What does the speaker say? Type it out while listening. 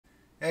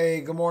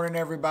Hey, good morning,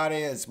 everybody.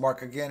 It's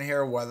Mark again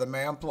here,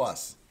 WeatherMan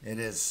Plus. It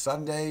is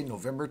Sunday,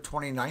 November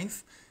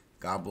 29th.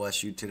 God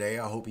bless you today.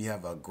 I hope you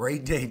have a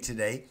great day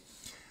today.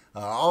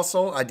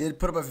 Also, I did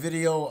put up a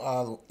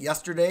video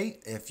yesterday.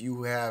 If you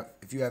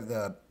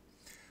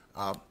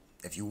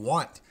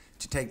want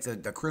to take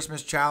the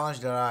Christmas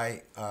challenge that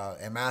I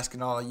am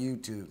asking all of you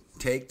to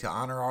take to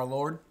honor our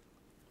Lord,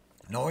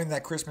 knowing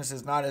that Christmas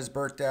is not His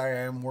birthday, I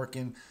am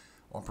working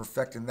on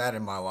perfecting that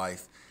in my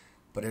life.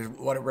 But it's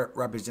what it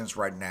represents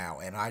right now.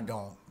 And I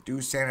don't do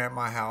Santa at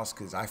my house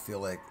because I feel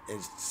like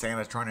it's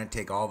Santa trying to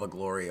take all the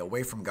glory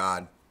away from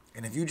God.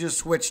 And if you just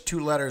switch two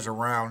letters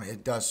around,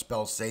 it does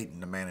spell Satan,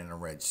 the man in a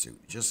red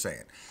suit. Just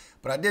saying.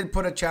 But I did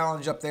put a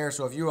challenge up there.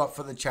 So if you're up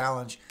for the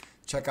challenge,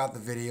 check out the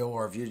video.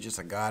 Or if you're just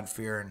a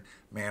God-fearing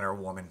man or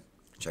woman,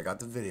 check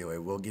out the video.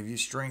 It will give you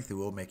strength. It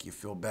will make you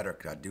feel better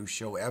because I do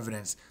show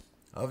evidence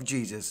of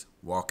Jesus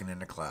walking in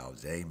the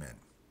clouds. Amen.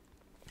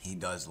 He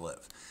does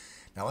live.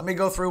 Now, let me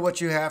go through what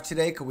you have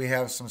today because we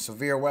have some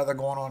severe weather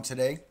going on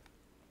today.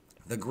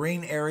 The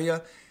green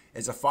area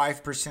is a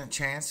 5%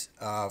 chance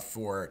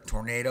for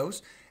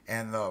tornadoes.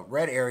 And the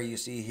red area you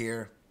see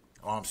here,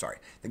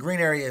 the green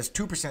area is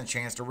 2%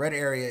 chance. The red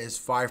area is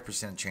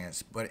 5%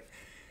 chance. But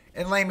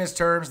in layman's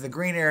terms, the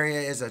green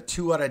area is a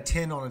 2 out of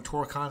 10 on the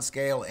Torcon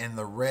scale, and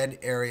the red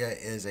area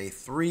is a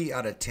 3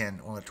 out of 10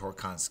 on the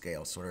Torcon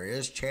scale. So there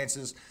is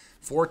chances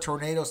for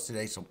tornadoes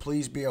today, so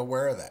please be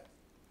aware of that.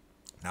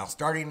 Now,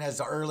 starting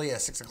as early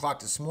as 6 o'clock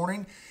this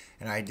morning,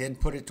 and I did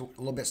put it a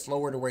little bit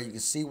slower to where you can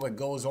see what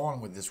goes on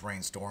with this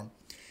rainstorm.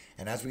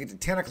 And as we get to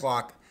 10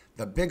 o'clock,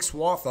 the big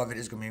swath of it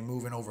is going to be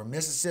moving over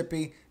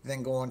Mississippi,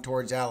 then going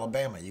towards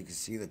Alabama. You can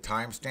see the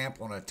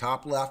timestamp on the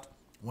top left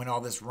when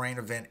all this rain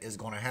event is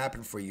going to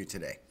happen for you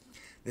today.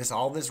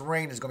 All this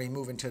rain is going to be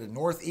moving to the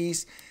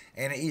northeast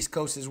and the east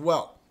coast as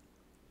well.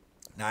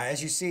 Now,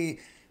 as you see,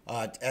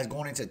 as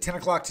going into 10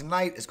 o'clock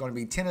tonight, it's going to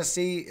be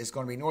Tennessee, it's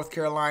going to be North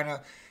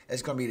Carolina,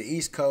 it's going to be the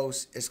East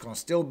Coast. It's going to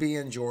still be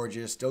in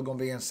Georgia. It's still going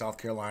to be in South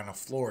Carolina,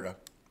 Florida.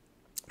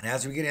 And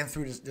as we get in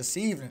through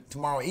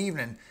tomorrow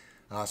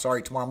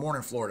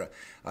morning, Florida,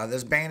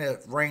 this band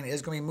of rain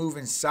is going to be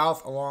moving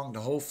south along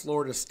the whole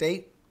Florida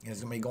state. It's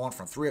going to be going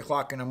from 3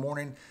 o'clock in the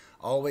morning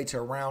all the way to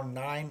around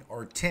 9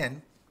 or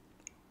 10.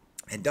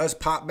 It does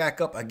pop back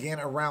up again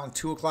around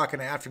 2 o'clock in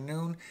the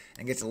afternoon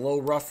and gets a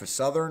little rough for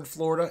southern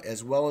Florida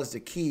as well as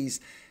the Keys.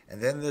 And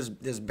then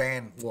this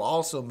band will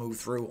also move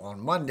through on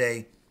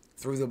Monday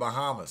through the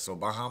Bahamas. So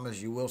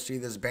Bahamas, you will see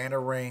this band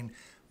of rain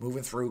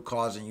moving through,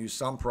 causing you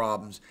some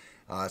problems,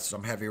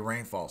 some heavy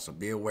rainfall. So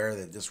be aware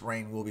that this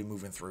rain will be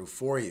moving through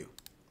for you.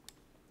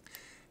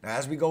 Now,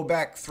 as we go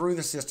back through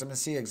the system and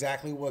see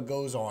exactly what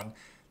goes on,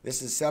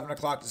 this is 7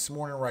 o'clock this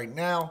morning right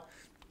now.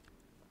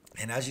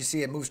 And as you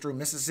see, it moves through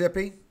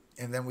Mississippi.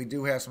 And then we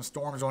do have some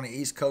storms on the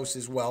East Coast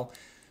as well.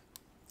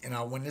 And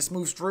when this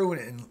moves through,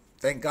 and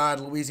thank God,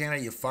 Louisiana,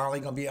 you're finally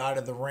going to be out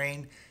of the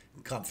rain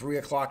come 3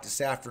 o'clock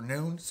this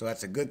afternoon. So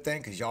that's a good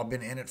thing because y'all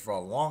been in it for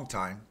a long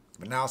time.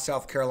 But now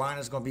South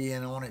Carolina is going to be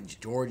in on it.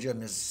 Georgia,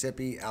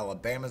 Mississippi,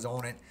 Alabama's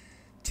on it.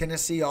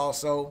 Tennessee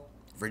also.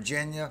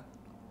 Virginia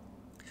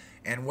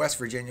and West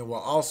Virginia will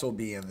also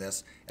be in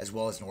this, as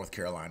well as North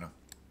Carolina.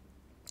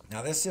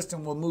 Now this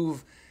system will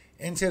move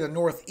into the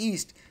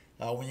northeast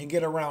when you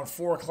get around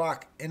 4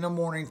 o'clock in the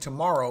morning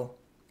tomorrow.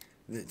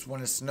 It's when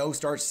the snow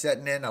starts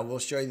setting in. I will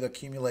show you the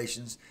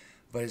accumulations.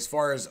 But as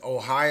far as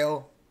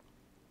Ohio,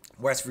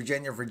 West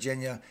Virginia,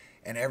 Virginia,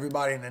 and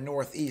everybody in the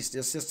northeast,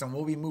 this system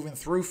will be moving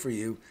through for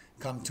you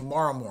come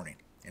tomorrow morning.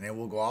 And it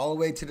will go all the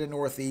way to the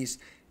northeast,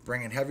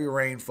 bringing heavy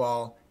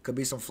rainfall. Could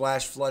be some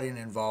flash flooding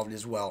involved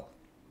as well.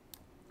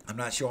 I'm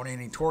not showing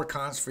any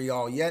torcons for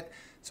y'all yet,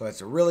 so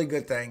it's a really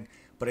good thing.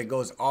 But it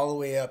goes all the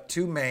way up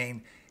to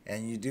Maine,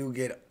 and you do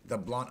get the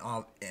blunt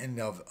end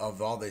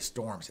of all these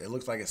storms. It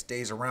looks like it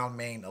stays around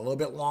Maine a little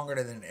bit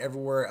longer than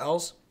everywhere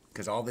else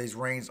because all these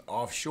rains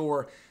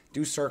offshore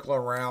do circle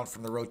around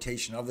from the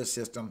rotation of the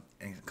system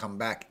and come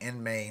back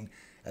in Maine,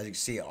 as you can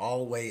see, all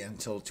the way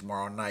until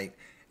tomorrow night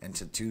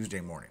into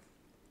Tuesday morning.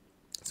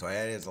 So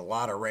that is a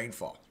lot of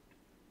rainfall.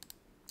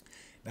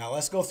 Now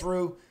let's go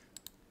through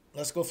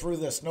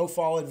the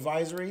snowfall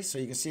advisory so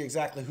you can see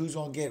exactly who's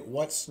going to get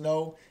what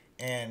snow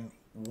and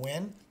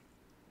when.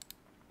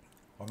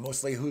 Or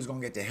mostly who's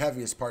going to get the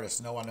heaviest part of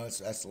snow. I know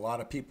that's a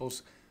lot of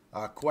people's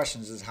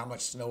questions is how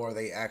much snow are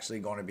they actually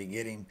going to be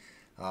getting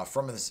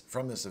from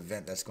this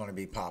event that's going to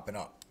be popping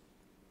up.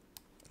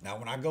 Now,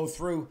 when I go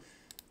through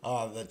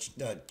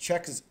the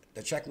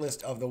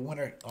checklist of the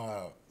winter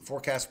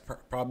forecast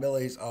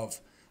probabilities of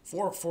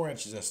 4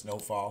 inches of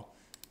snowfall.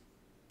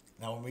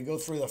 Now, when we go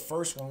through the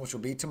first one, which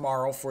will be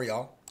tomorrow for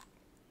y'all,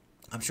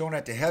 I'm showing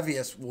that the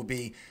heaviest will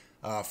be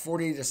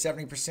 40 to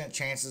 70%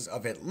 chances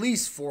of at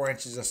least 4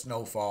 inches of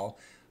snowfall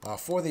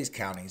for these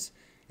counties.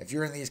 If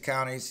you're in these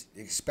counties,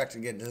 you expect to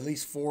get at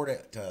least 4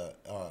 to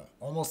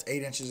almost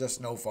 8 inches of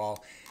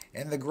snowfall.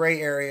 In the gray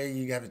area,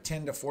 you have a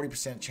 10 to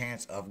 40%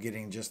 chance of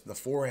getting just the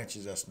 4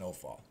 inches of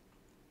snowfall.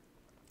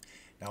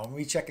 Now, when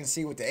we check and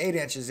see what the 8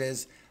 inches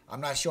is,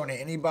 I'm not showing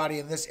that anybody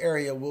in this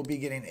area will be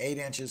getting 8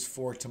 inches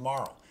for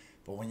tomorrow.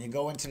 But when you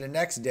go into the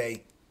next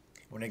day,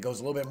 when it goes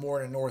a little bit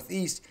more in the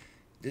northeast,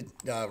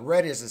 the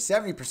red is a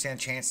 70%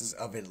 chances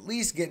of at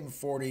least getting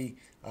 4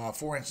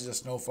 inches of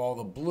snowfall.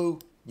 The blue,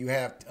 you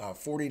have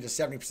 40 to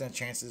 70%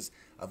 chances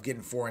of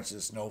getting 4 inches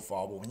of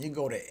snowfall. But when you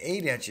go to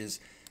 8 inches,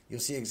 you'll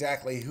see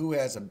exactly who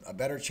has a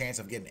better chance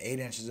of getting 8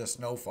 inches of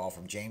snowfall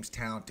from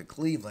Jamestown to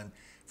Cleveland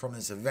from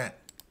this event.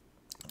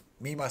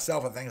 Me,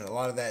 myself, I think a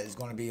lot of that is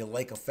going to be a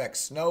lake effect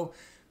snow.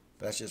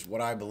 That's just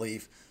what I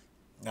believe.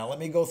 Now, let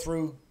me go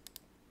through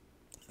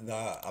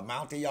the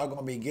amount that y'all going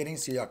to be getting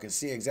so y'all can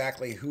see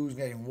exactly who's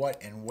getting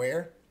what and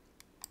where.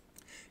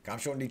 I'm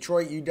showing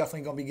Detroit, you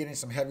definitely going to be getting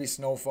some heavy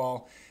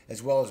snowfall,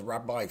 as well as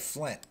right by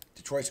Flint.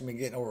 Detroit's going to be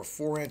getting over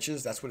 4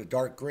 inches. That's what the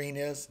dark green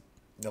is.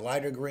 The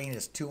lighter green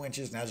is 2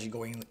 inches, and as you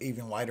go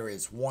even lighter,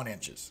 it's 1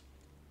 inches.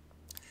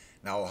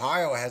 Now,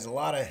 Ohio has a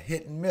lot of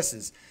hit and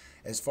misses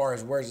as far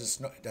as where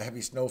the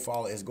heavy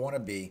snowfall is going to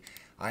be.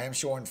 I am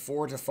showing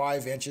 4 to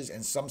 5 inches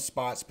in some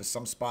spots, but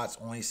some spots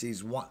only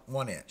sees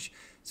 1 inch.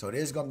 So it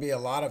is going to be a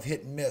lot of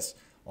hit and miss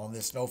on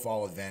this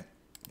snowfall event.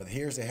 But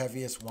here's the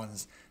heaviest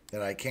ones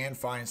that I can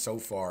find so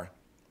far.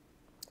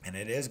 And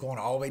it is going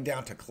all the way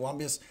down to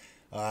Columbus.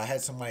 I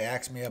had somebody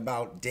ask me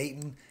about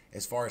Dayton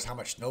as far as how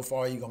much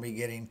snowfall you're going to be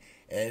getting.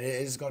 It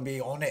is going to be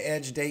on the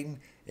edge, Dayton.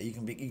 You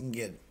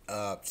can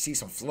see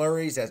some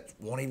flurries that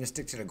won't even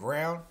stick to the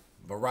ground.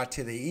 But right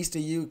to the east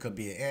of you could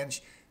be 1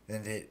 inch.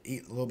 Then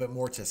a little bit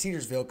more to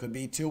Cedarsville could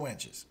be 2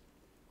 inches.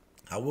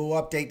 I will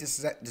update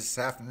this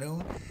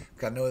afternoon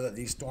because I know that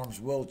these storms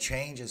will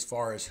change as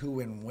far as who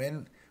and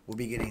when will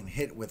be getting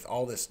hit with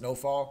all this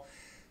snowfall.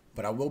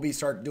 But I will be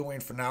start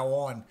doing from now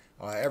on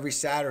every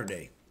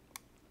Saturday.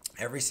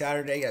 Every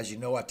Saturday, as you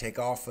know, I take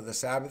off for the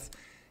Sabbath,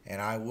 and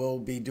I will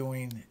be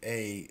doing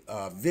a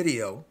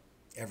video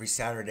every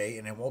Saturday,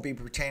 and it won't be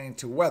pertaining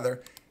to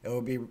weather. It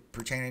will be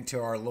pertaining to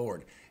our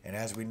Lord. And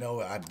as we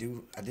know, I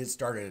did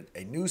start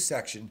a new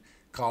section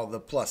called the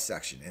Plus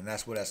section, and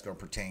that's what that's going to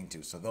pertain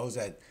to. So those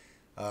that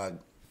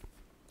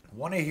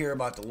want to hear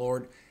about the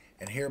Lord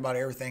and hear about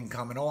everything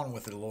coming on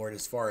with the Lord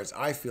as far as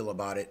I feel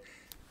about it,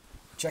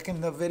 check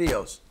in the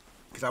videos,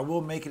 because I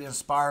will make it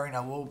inspiring.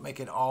 I will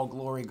make it all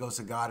glory goes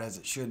to God as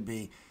it should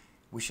be.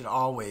 We should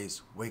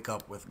always wake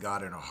up with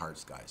God in our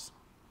hearts, guys.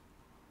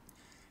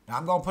 Now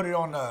I'm going to put it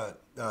on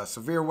the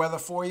severe weather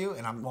for you,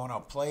 and I'm going to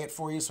play it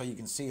for you so you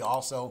can see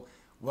also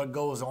what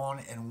goes on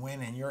and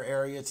when in your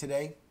area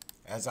today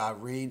as I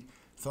read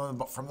from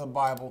the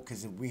Bible,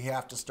 because we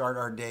have to start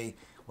our day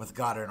with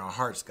God in our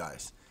hearts,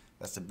 guys.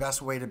 That's the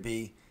best way to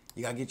be.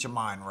 You got to get your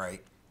mind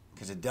right,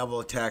 because the devil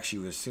attacks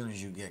you as soon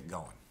as you get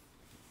going.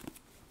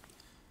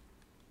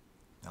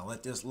 Now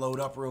let this load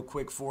up real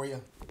quick for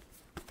you.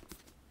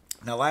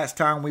 Now last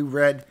time we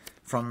read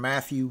from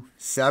Matthew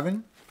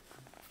 7.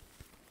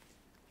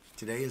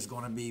 Today is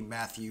going to be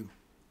Matthew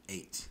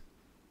 8.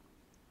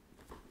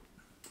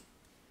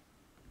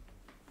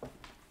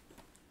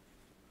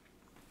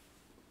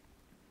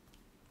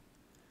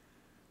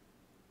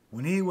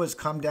 When he was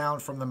come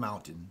down from the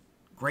mountain,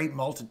 great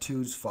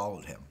multitudes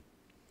followed him.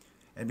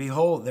 And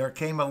behold, there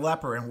came a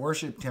leper and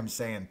worshipped him,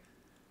 saying,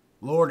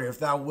 Lord, if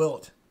thou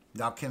wilt,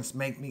 thou canst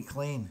make me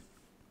clean.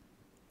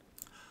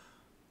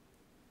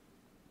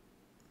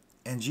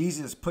 And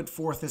Jesus put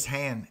forth his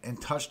hand and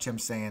touched him,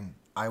 saying,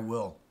 I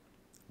will.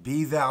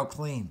 Be thou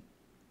clean.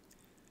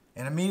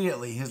 And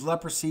immediately his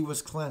leprosy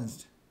was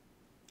cleansed.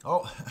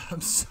 Oh,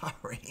 I'm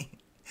sorry.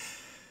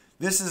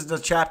 This is the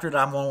chapter that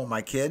I'm on with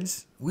my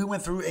kids. We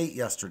went through 8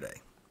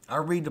 yesterday. I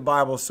read the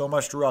Bible so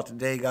much throughout the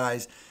day,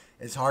 guys.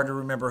 It's hard to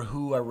remember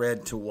who I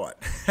read to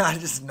what. I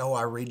just know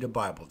I read the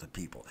Bible to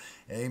people.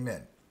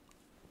 Amen.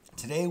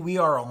 Today we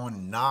are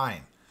on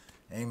 9.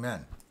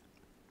 Amen.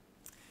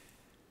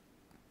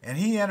 And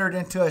he entered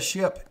into a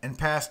ship and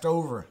passed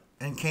over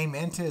and came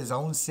into his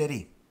own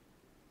city.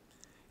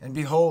 And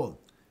behold,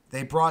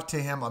 they brought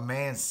to him a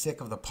man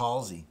sick of the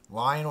palsy,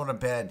 lying on a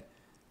bed.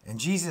 And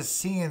Jesus,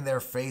 seeing their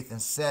faith,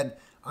 and said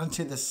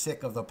unto the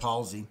sick of the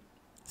palsy,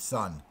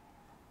 Son,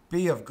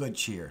 be of good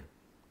cheer.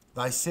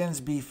 Thy sins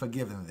be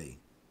forgiven thee.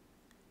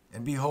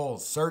 And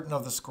behold, certain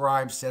of the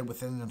scribes said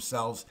within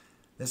themselves,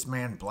 This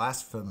man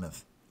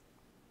blasphemeth.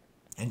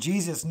 And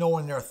Jesus,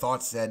 knowing their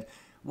thoughts, said,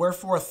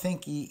 Wherefore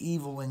think ye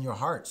evil in your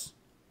hearts?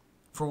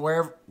 For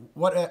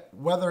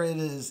whether it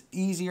is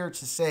easier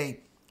to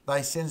say,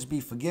 Thy sins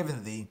be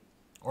forgiven thee,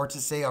 or to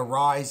say,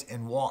 Arise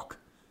and walk.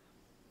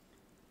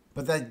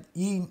 But that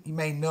ye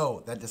may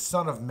know that the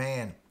Son of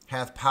Man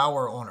hath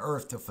power on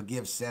earth to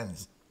forgive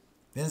sins.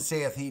 Then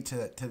saith he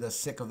to the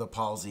sick of the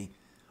palsy,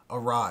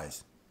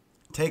 Arise,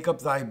 take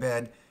up thy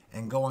bed,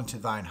 and go unto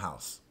thine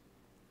house.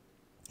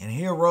 And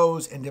he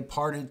arose and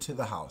departed to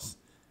the house.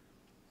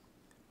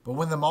 But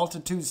when the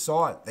multitude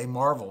saw it, they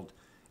marveled,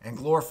 and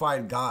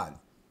glorified God,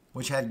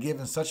 which had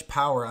given such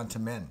power unto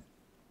men.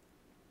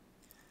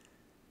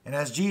 And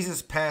as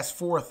Jesus passed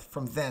forth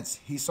from thence,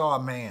 he saw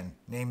a man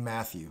named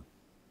Matthew,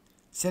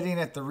 sitting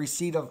at the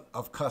receipt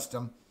of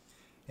custom,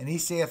 and he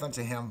saith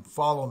unto him,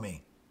 Follow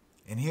me.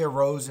 And he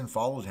arose and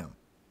followed him.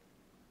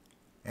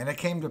 And it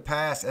came to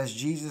pass, as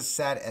Jesus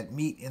sat at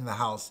meat in the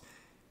house,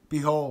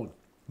 behold,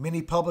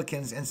 many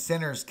publicans and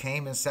sinners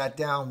came and sat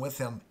down with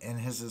him and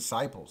his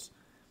disciples.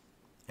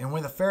 And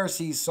when the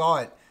Pharisees saw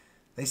it,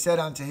 they said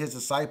unto his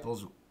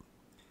disciples,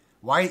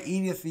 Why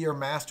eateth your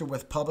master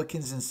with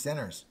publicans and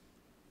sinners?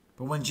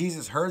 But when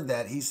Jesus heard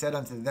that, he said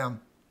unto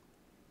them,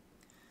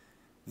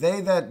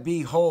 They that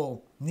be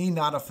whole need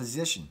not a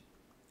physician,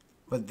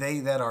 but they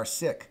that are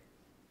sick.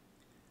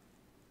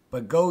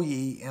 But go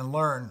ye and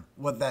learn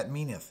what that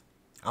meaneth.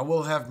 I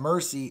will have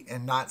mercy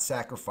and not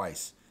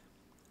sacrifice.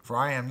 For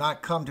I am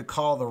not come to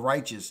call the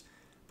righteous,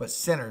 but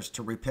sinners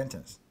to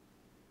repentance.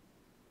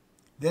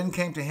 Then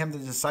came to him the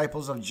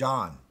disciples of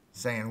John,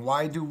 saying,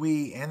 Why do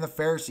we and the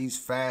Pharisees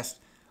fast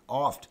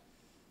oft,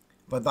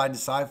 but thy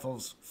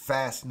disciples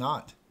fast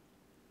not?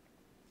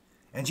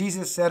 And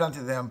Jesus said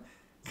unto them,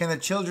 Can the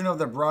children of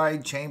the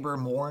bride chamber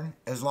mourn,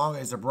 as long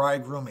as the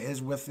bridegroom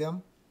is with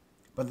them?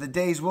 But the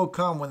days will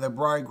come when the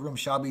bridegroom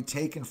shall be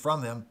taken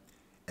from them,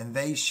 and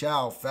they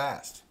shall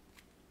fast.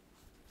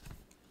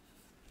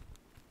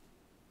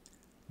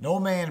 No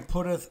man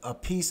putteth a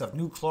piece of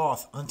new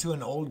cloth unto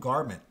an old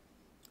garment,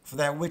 for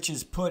that which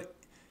is put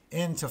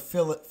in to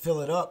fill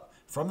it up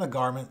from the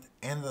garment,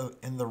 and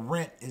the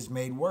rent is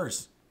made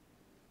worse.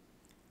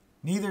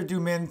 Neither do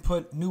men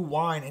put new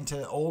wine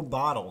into old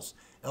bottles,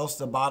 else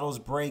the bottles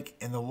break,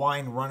 and the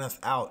wine runneth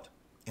out,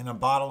 and the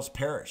bottles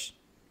perish.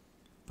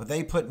 But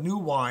they put new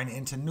wine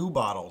into new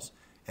bottles,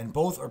 and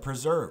both are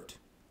preserved.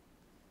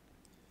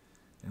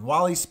 And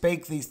while he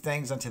spake these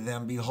things unto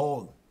them,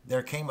 behold,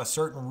 there came a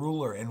certain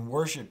ruler and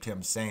worshipped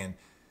him, saying,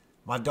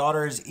 My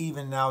daughter is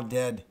even now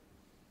dead,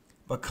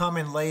 but come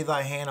and lay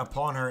thy hand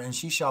upon her, and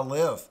she shall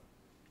live.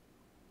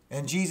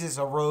 And Jesus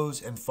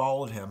arose and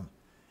followed him,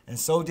 and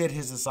so did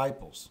his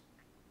disciples.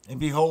 And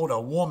behold,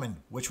 a woman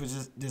which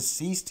was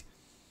deceased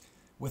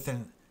with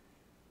an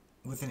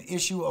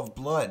issue of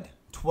blood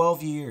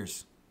 12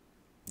 years,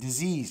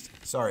 diseased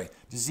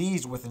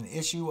with an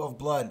issue of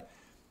blood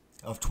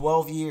of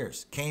 12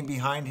 years, came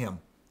behind him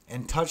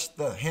and touched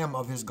the hem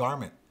of his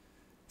garment.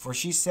 For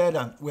she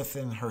said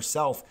within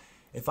herself,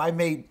 If I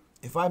may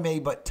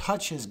but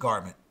touch his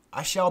garment,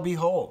 I shall be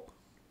whole.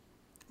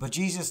 But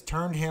Jesus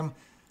turned him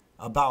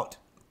about,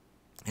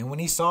 and when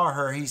he saw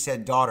her, he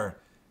said, Daughter,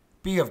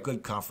 be of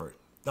good comfort.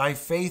 Thy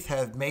faith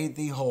hath made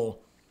thee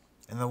whole.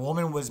 And the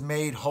woman was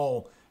made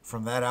whole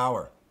from that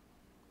hour.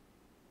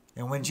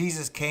 And when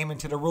Jesus came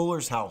into the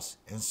ruler's house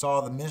and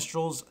saw the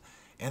minstrels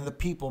and the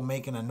people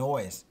making a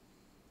noise,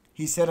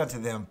 he said unto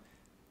them,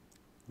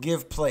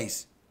 Give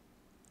place,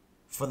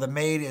 for the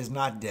maid is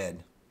not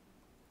dead,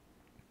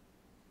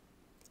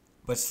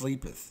 but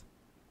sleepeth.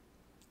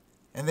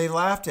 And they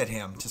laughed at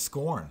him to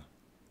scorn.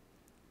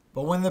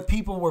 But when the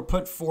people were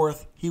put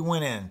forth, he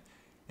went in,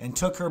 and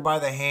took her by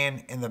the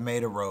hand, and the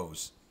maid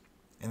arose.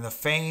 And the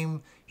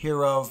fame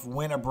hereof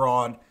went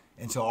abroad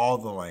into all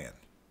the land.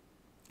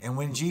 And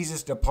when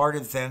Jesus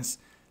departed thence,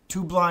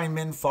 2 blind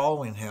men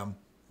following him,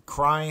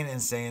 crying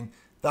and saying,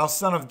 Thou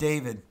Son of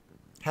David,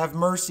 have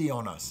mercy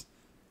on us.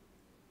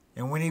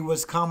 And when he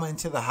was come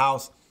into the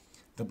house,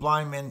 the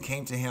blind men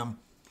came to him,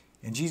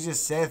 and Jesus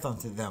saith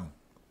unto them,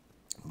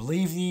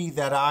 Believe ye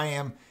that I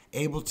am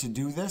able to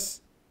do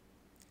this?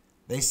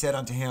 They said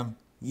unto him,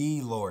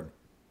 Yea, Lord.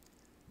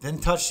 Then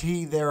touched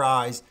he their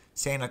eyes,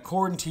 saying,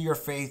 According to your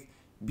faith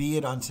be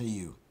it unto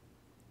you.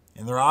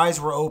 And their eyes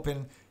were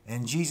open,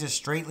 and Jesus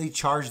straitly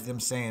charged them,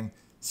 saying,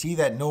 See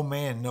that no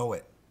man know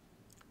it.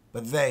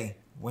 But they,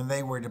 when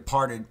they were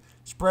departed,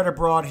 spread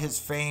abroad his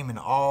fame in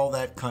all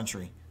that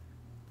country.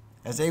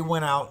 As they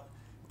went out,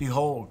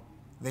 behold,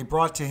 they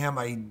brought to him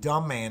a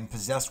dumb man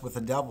possessed with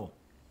a devil.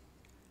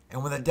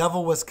 And when the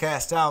devil was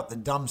cast out, the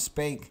dumb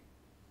spake.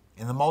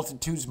 And the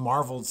multitudes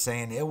marveled,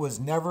 saying, It was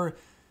never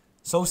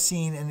so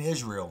seen in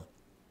Israel.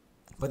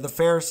 But the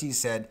Pharisees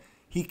said,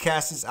 He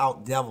casteth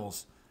out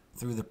devils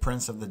through the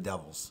prince of the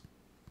devils.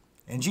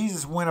 And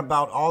Jesus went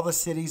about all the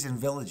cities and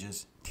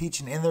villages,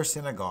 teaching in their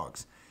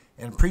synagogues,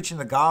 and preaching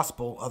the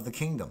gospel of the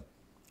kingdom,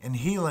 and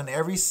healing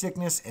every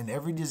sickness and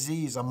every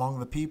disease among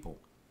the people.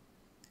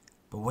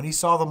 But when he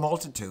saw the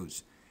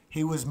multitudes,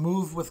 he was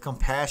moved with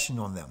compassion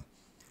on them,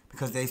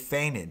 because they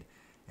fainted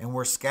and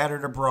were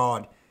scattered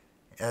abroad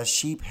as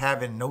sheep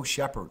having no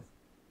shepherd.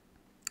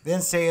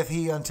 Then saith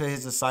he unto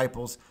his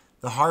disciples,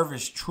 The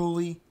harvest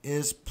truly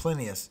is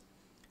plenteous,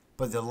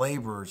 but the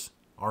laborers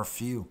are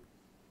few.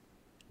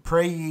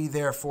 Pray ye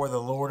therefore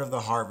the Lord of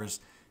the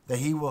harvest, that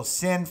he will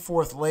send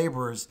forth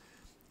laborers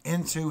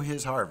into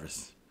his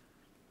harvest.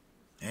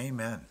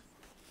 Amen.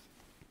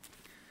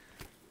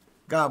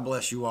 God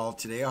bless you all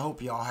today. I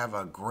hope you all have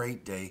a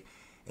great day.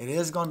 It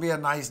is going to be a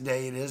nice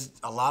day. It is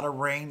a lot of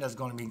rain that's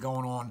going to be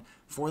going on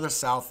for the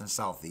south and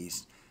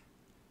southeast.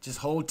 Just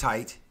hold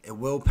tight. It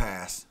will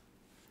pass.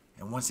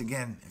 And once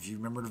again, if you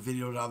remember the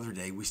video the other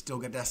day, we still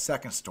get that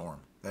second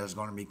storm that is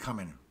going to be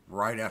coming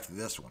right after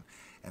this one.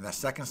 And that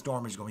second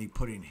storm is going to be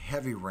putting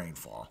heavy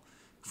rainfall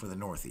for the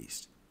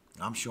northeast.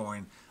 I'm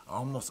showing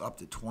almost up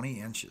to 20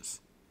 inches.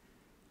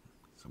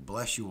 So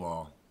bless you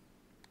all.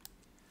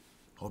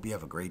 Hope you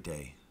have a great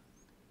day.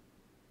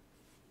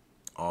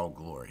 All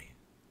glory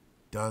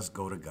does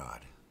go to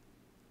God.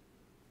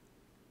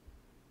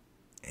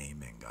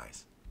 in,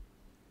 guys.